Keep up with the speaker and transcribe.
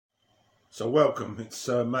So welcome, it's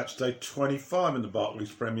match day 25 in the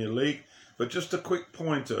Barclays Premier League. But just a quick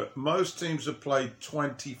pointer, most teams have played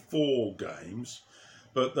 24 games,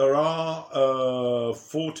 but there are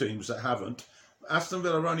 4 teams that haven't. Aston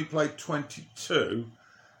Villa have only played 22,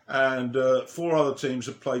 and 4 other teams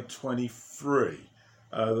have played 23.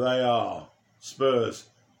 They are Spurs,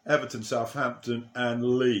 Everton, Southampton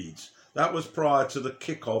and Leeds. That was prior to the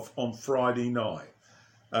kickoff on Friday night.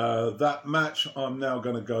 That match I'm now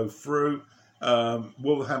going to go through.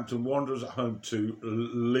 Wolverhampton Wanderers at home to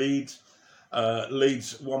Leeds.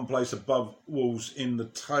 Leeds 1 place above Wolves in the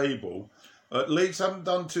table. Leeds haven't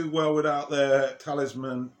done too well without their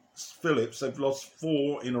talisman Phillips. They've lost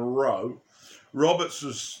 4 in a row. Roberts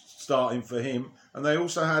was starting for him, and they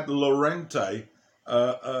also had Llorente,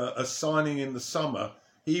 a signing in the summer.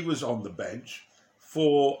 He was on the bench.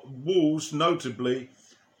 For Wolves, notably,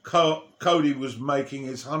 Cody was making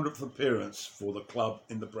his 100th appearance for the club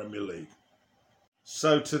in the Premier League.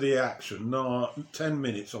 So to the action. Now, 10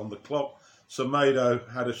 minutes on the clock. Semedo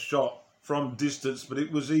had a shot from distance, but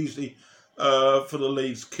it was easy for the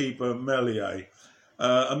Leeds keeper, Meslier.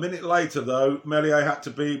 A minute later, though, Meslier had to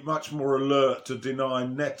be much more alert to deny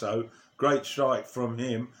Neto. Great strike from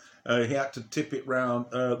him. He had to tip it round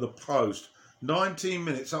the post. 19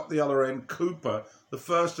 minutes up the other end, Cooper, the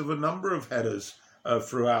first of a number of headers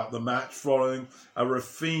throughout the match, following a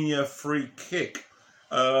Rafinha free kick.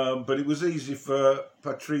 But it was easy for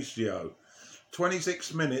Patricio.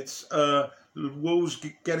 26 minutes, Wolves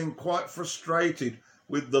getting quite frustrated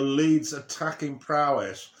with the Leeds attacking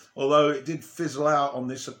prowess, although it did fizzle out on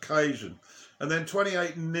this occasion. And then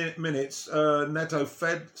 28 minutes, Neto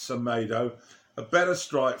fed Semedo. A better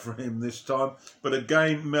strike for him this time, but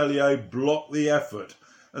again Meslier blocked the effort.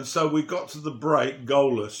 And so we got to the break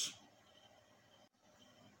goalless.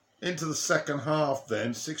 Into the second half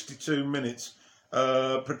then, 62 minutes.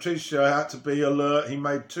 Patricio had to be alert. He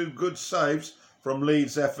made 2 good saves from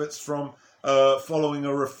Leeds' efforts from following a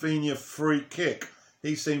Rafinha free kick.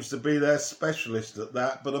 He seems to be their specialist at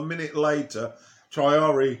that. But a minute later,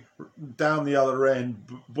 Traore down the other end,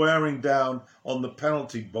 bearing down on the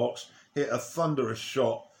penalty box, hit a thunderous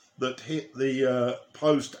shot that hit the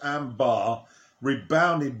post and bar,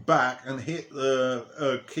 rebounded back and hit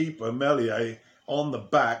the keeper, Meslier, on the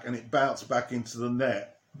back, and it bounced back into the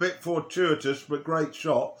net. A bit fortuitous, but great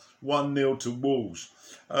shot, 1-0 to Wolves.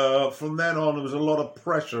 From then on, there was a lot of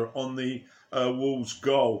pressure on the Wolves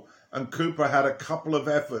goal, and Cooper had a couple of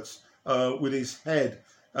efforts with his head,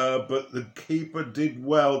 but the keeper did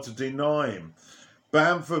well to deny him.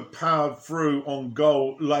 Bamford powered through on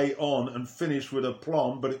goal late on and finished with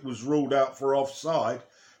aplomb, but it was ruled out for offside.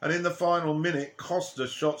 And in the final minute, Costa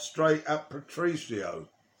shot straight at Patricio.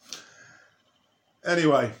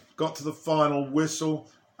 Anyway, got to the final whistle,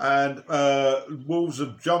 and Wolves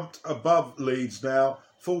have jumped above Leeds now.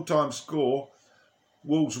 Full-time score,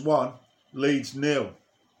 Wolves 1, Leeds 0.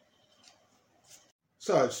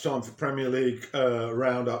 So it's time for Premier League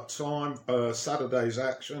round-up time, Saturday's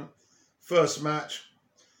action. First match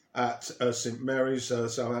at St Mary's,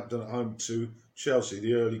 Southampton at home to Chelsea,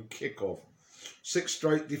 the early kickoff. 6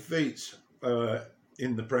 straight defeats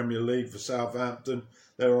in the Premier League for Southampton.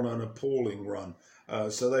 They're on an appalling run,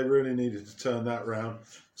 so they really needed to turn that round.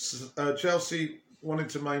 Chelsea wanted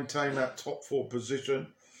to maintain that top 4 position.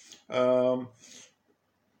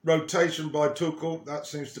 Rotation by Tuchel, that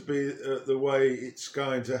seems to be the way it's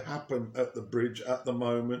going to happen at the Bridge at the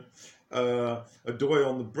moment. Odoi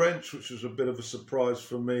on the bench, which was a bit of a surprise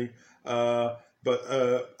for me,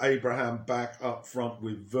 but Abraham back up front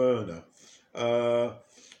with Werner.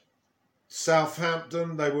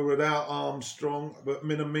 Southampton, they were without Armstrong, but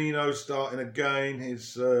Minamino starting again,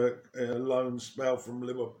 his loan spell from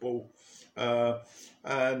Liverpool.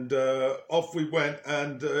 And off we went,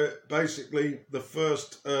 and basically the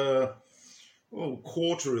first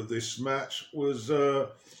quarter of this match was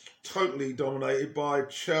totally dominated by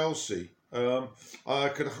Chelsea. I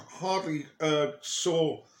could hardly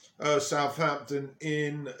saw Southampton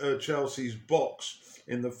in Chelsea's box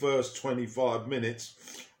in the first 25 minutes,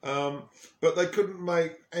 but they couldn't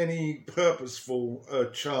make any purposeful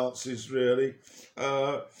chances really.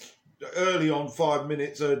 Early on, 5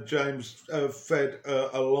 minutes, James fed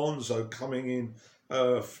Alonso coming in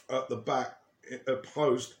at the back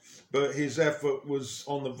post, but his effort was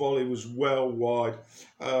on the volley was well wide.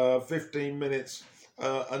 15 minutes,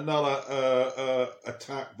 another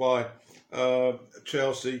attack by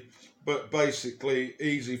Chelsea, but basically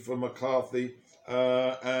easy for McCarthy.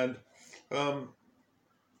 And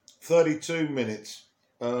 32 minutes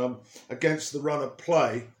against the run of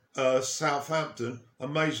play, Southampton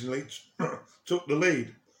amazingly took the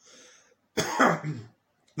lead.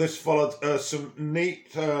 This followed some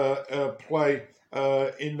neat play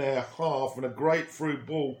in their half, and a great through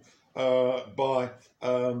ball by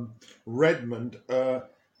Redmond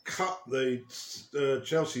cut the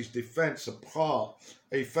Chelsea's defence apart.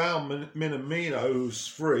 He found Minamino, who's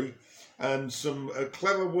free, and some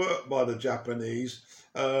clever work by the Japanese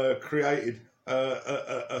created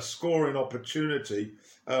a scoring opportunity,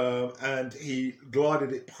 and he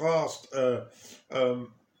glided it past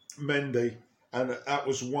Mendy, and that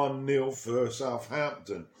was 1-0 for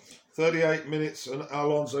Southampton. 38 minutes, an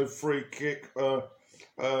Alonso free kick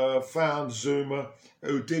found Zuma,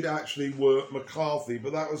 who did actually work McCarthy,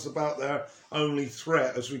 but that was about their only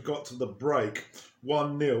threat as we got to the break.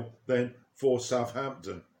 1-0 then for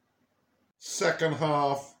Southampton. Second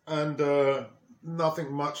half, and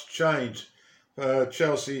nothing much changed.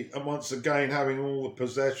 Chelsea, and once again having all the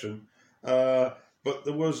possession, but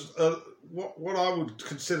there was what I would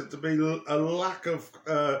consider to be a lack of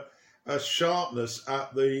sharpness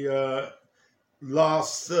at the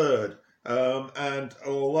last third. And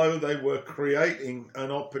although they were creating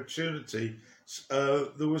an opportunity,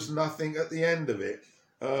 there was nothing at the end of it.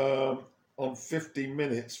 On 50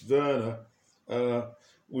 minutes, Werner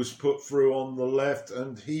was put through on the left,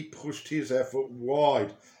 and he pushed his effort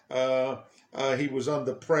wide. He was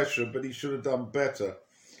under pressure, but he should have done better.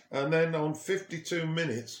 And then on 52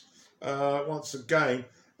 minutes, once again,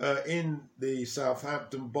 in the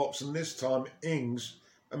Southampton box, and this time Ings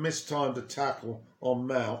mistimed a tackle on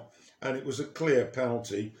Mount, and it was a clear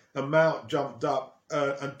penalty. And Mount jumped up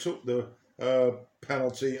and took the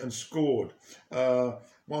penalty and scored.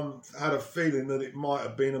 One had a feeling that it might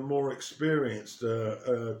have been a more experienced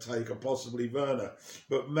taker, possibly Werner.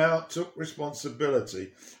 But Mount took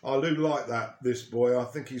responsibility. I do like this boy. I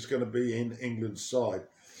think he's going to be in England's side.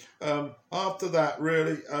 After that,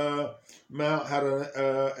 really, Mount had an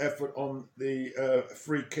effort on the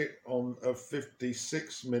free kick on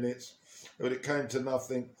 56 minutes, but it came to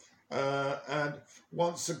nothing. And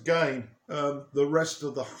once again, the rest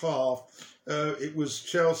of the half, it was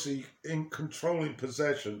Chelsea in controlling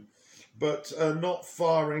possession, but not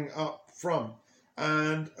firing up front.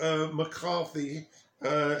 And McCarthy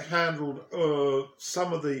handled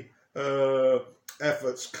some of the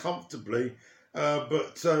efforts comfortably,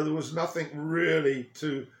 but there was nothing really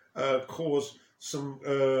to cause some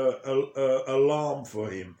alarm for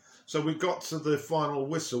him. So we got to the final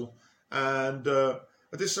whistle, and a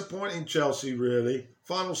disappointing Chelsea, really.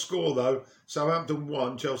 Final score, though, Southampton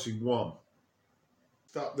 1, Chelsea 1.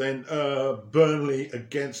 Up then, Burnley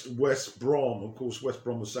against West Brom. Of course, West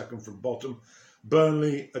Brom was second from bottom.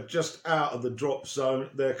 Burnley are just out of the drop zone.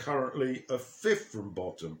 They're currently a fifth from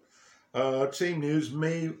bottom. Team news,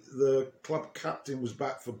 the club captain, was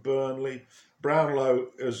back for Burnley. Brownlow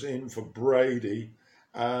is in for Brady.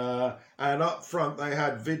 And up front, they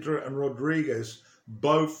had Vidra and Rodriguez.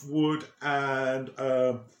 Both Wood and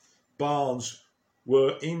Barnes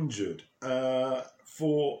were injured.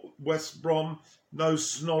 For West Brom, no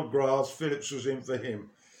Snodgrass. Phillips was in for him.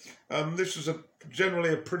 This was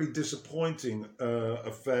generally a pretty disappointing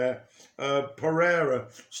affair. Pereira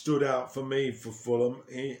stood out for me for Fulham,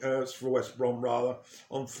 for West Brom rather.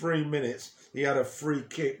 On 3 minutes, he had a free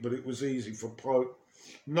kick, but it was easy for Pope.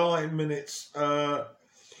 9 minutes,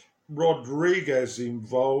 Rodriguez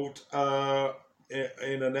involved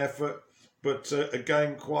in an effort, but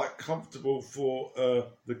again quite comfortable for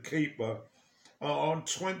the keeper. On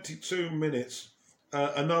 22 minutes,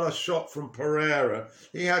 another shot from Pereira.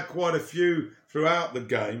 He had quite a few throughout the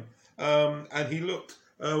game, and he looked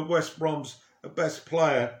West Brom's best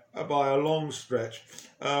player by a long stretch.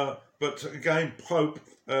 But again, Pope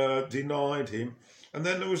denied him. And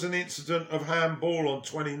then there was an incident of handball on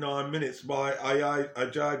 29 minutes by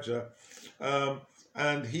Ajaja,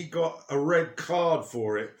 and he got a red card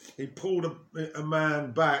for it. He pulled a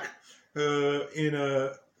man back in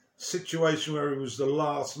a situation where he was the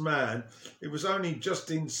last man. It was only just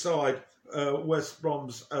inside West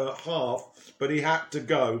Brom's half, but he had to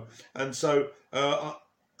go, and so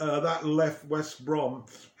that left West Brom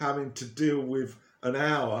having to deal with an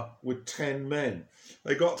hour with 10 men.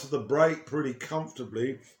 They got to the break pretty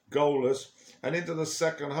comfortably, goalless, and into the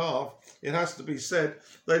second half, it has to be said,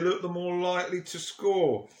 they looked the more likely to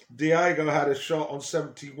score. Diego had a shot on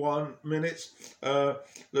 71 minutes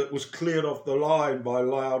that was cleared off the line by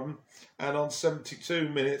Loudon, and on 72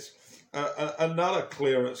 minutes, another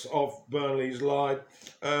clearance off Burnley's line,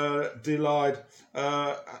 denied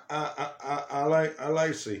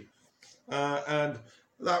Alacy. And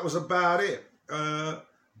that was about it.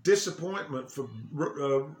 Disappointment for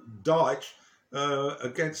Dyche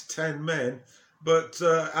against 10 men, but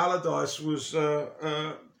Allardyce was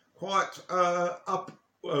quite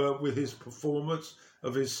with his performance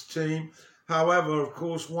of his team. However, of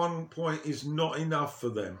course, 1 point is not enough for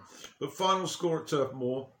them. But final score at Turf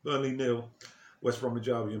Moor, Burnley 0, West Bromwich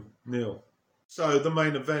Albion 0. So the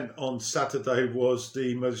main event on Saturday was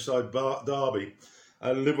the Merseyside derby,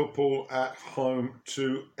 Liverpool at home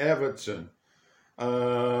to Everton.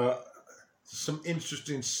 Some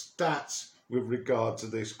interesting stats with regard to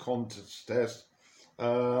this contest.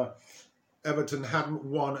 Everton hadn't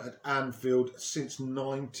won at Anfield since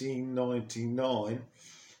 1999,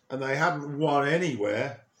 and they hadn't won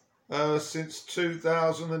anywhere since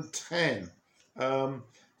 2010.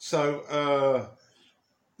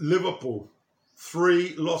 Liverpool,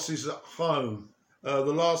 3 losses at home. The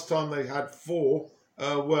last time they had 4,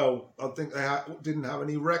 I think they didn't have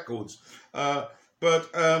any records. But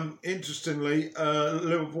interestingly,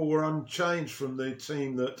 Liverpool were unchanged from the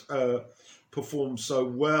team that performed so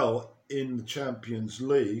well in the Champions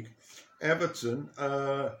League. Everton,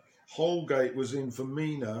 Holgate was in for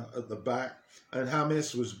Mina at the back, and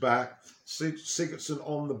James was back. Sigurdsson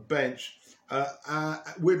on the bench,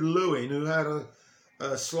 with Lewin, who had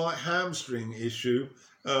a slight hamstring issue,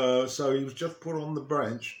 so he was just put on the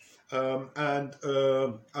bench, and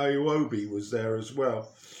Iwobi was there as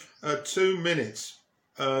well. 2 minutes,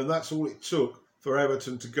 that's all it took for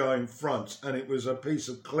Everton to go in front, and it was a piece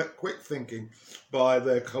of quick thinking by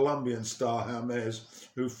their Colombian star James,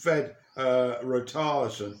 who fed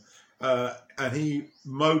Richarlison, and he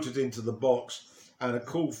motored into the box, and a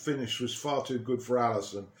cool finish was far too good for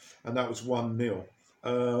Alisson, and that was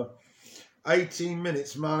 1-0. 18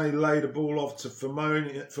 minutes, Mane laid a ball off to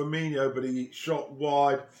Firmino, but he shot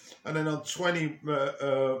wide, and then on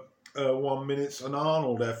 21 minutes, an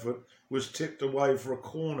Arnold effort was tipped away for a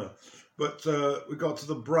corner. But we got to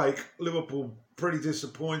the break. Liverpool pretty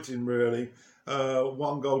disappointing, really.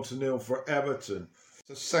 1-0 for Everton.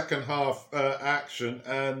 The second half action,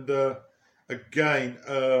 and again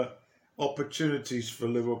opportunities for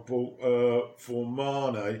Liverpool for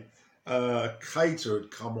Mane. Keita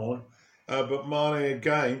had come on, but Mane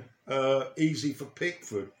again easy for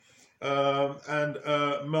Pickford. And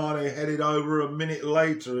Mane headed over a minute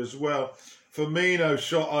later as well. Firmino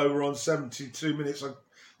shot over on 72 minutes.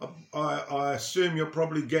 I assume you're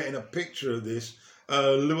probably getting a picture of this.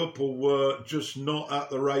 Liverpool were just not at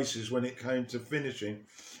the races when it came to finishing.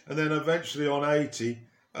 And then eventually on 80,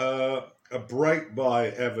 a break by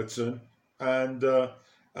Everton, and there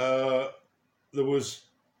was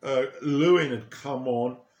Lewin had come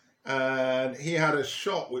on, and he had a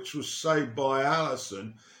shot which was saved by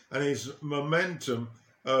Alisson, and his momentum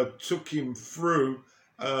took him through,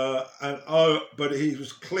 but he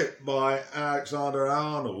was clipped by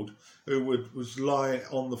Alexander-Arnold, who was lying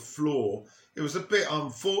on the floor. It was a bit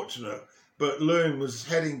unfortunate, but Lewin was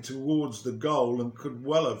heading towards the goal and could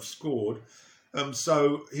well have scored.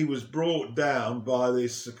 So he was brought down by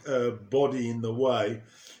this body in the way,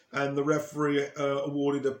 and the referee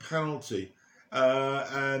awarded a penalty.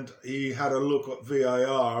 And he had a look at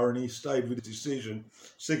VAR, and he stayed with the decision.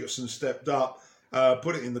 Sigurdsson stepped up,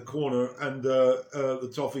 put it in the corner, and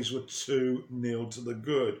the Toffees were 2-0 to the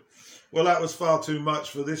good. Well, that was far too much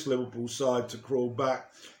for this Liverpool side to crawl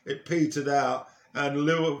back. It petered out, and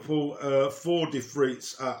Liverpool 4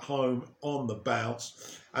 defeats at home on the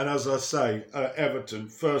bounce. And as I say, Everton,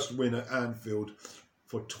 first win at Anfield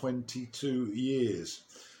for 22 years.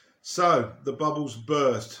 So the bubbles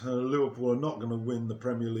burst. Liverpool are not going to win the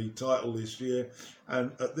Premier League title this year,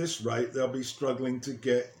 and at this rate they'll be struggling to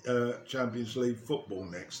get Champions League football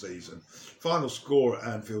next season. Final score at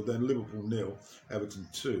Anfield then: Liverpool 0, Everton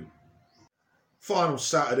 2. Final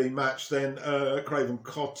Saturday match then: Craven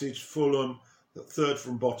Cottage, Fulham, third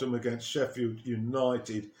from bottom against Sheffield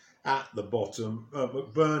United at the bottom.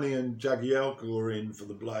 McBurney and Jagielka were in for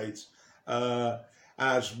the Blades,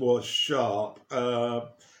 as was Sharp.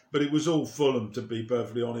 But it was all Fulham, to be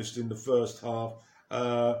perfectly honest, in the first half.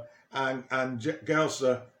 And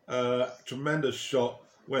Gelsa, tremendous shot,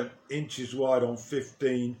 went inches wide on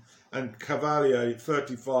 15. And Cavalier,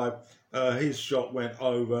 35, his shot went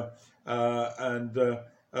over. And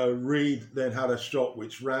Reed then had a shot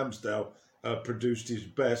which Ramsdale produced his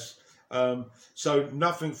best. So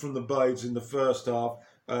nothing from the Blades in the first half,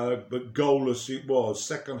 but goalless it was.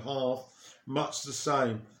 Second half, much the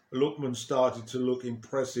same. Lookman started to look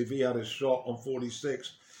impressive. He had a shot on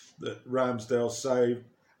 46 that Ramsdale saved.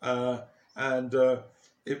 And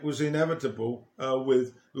it was inevitable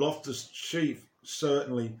with Loftus-Cheek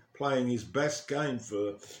certainly playing his best game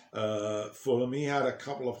for Fulham. He had a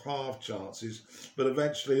couple of half chances, but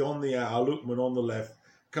eventually on the hour, Lookman on the left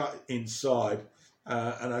cut inside,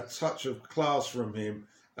 and a touch of class from him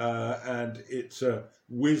and it's a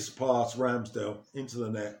whiz past Ramsdale into the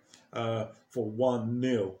net for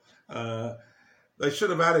 1-0. They should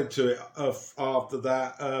have added to it after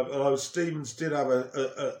that, although Stevens did have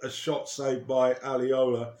a shot saved by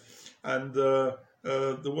Aliola, and there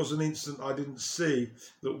was an instant I didn't see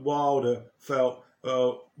that Wilder felt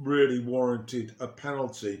really warranted a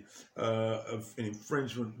penalty of an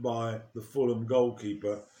infringement by the Fulham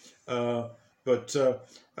goalkeeper. But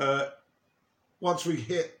once we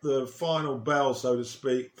hit the final bell, so to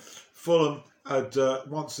speak, Fulham had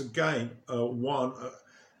once again won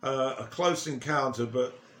a close encounter,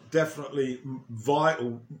 but definitely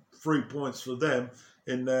vital 3 points for them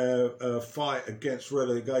in their fight against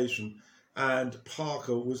relegation. And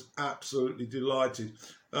Parker was absolutely delighted.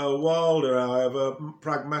 Wilder, however,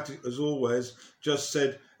 pragmatic as always, just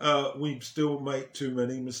said, we still make too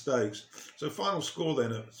many mistakes. So final score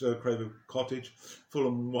then at Craven Cottage,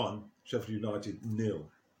 Fulham 1, Sheffield United 0.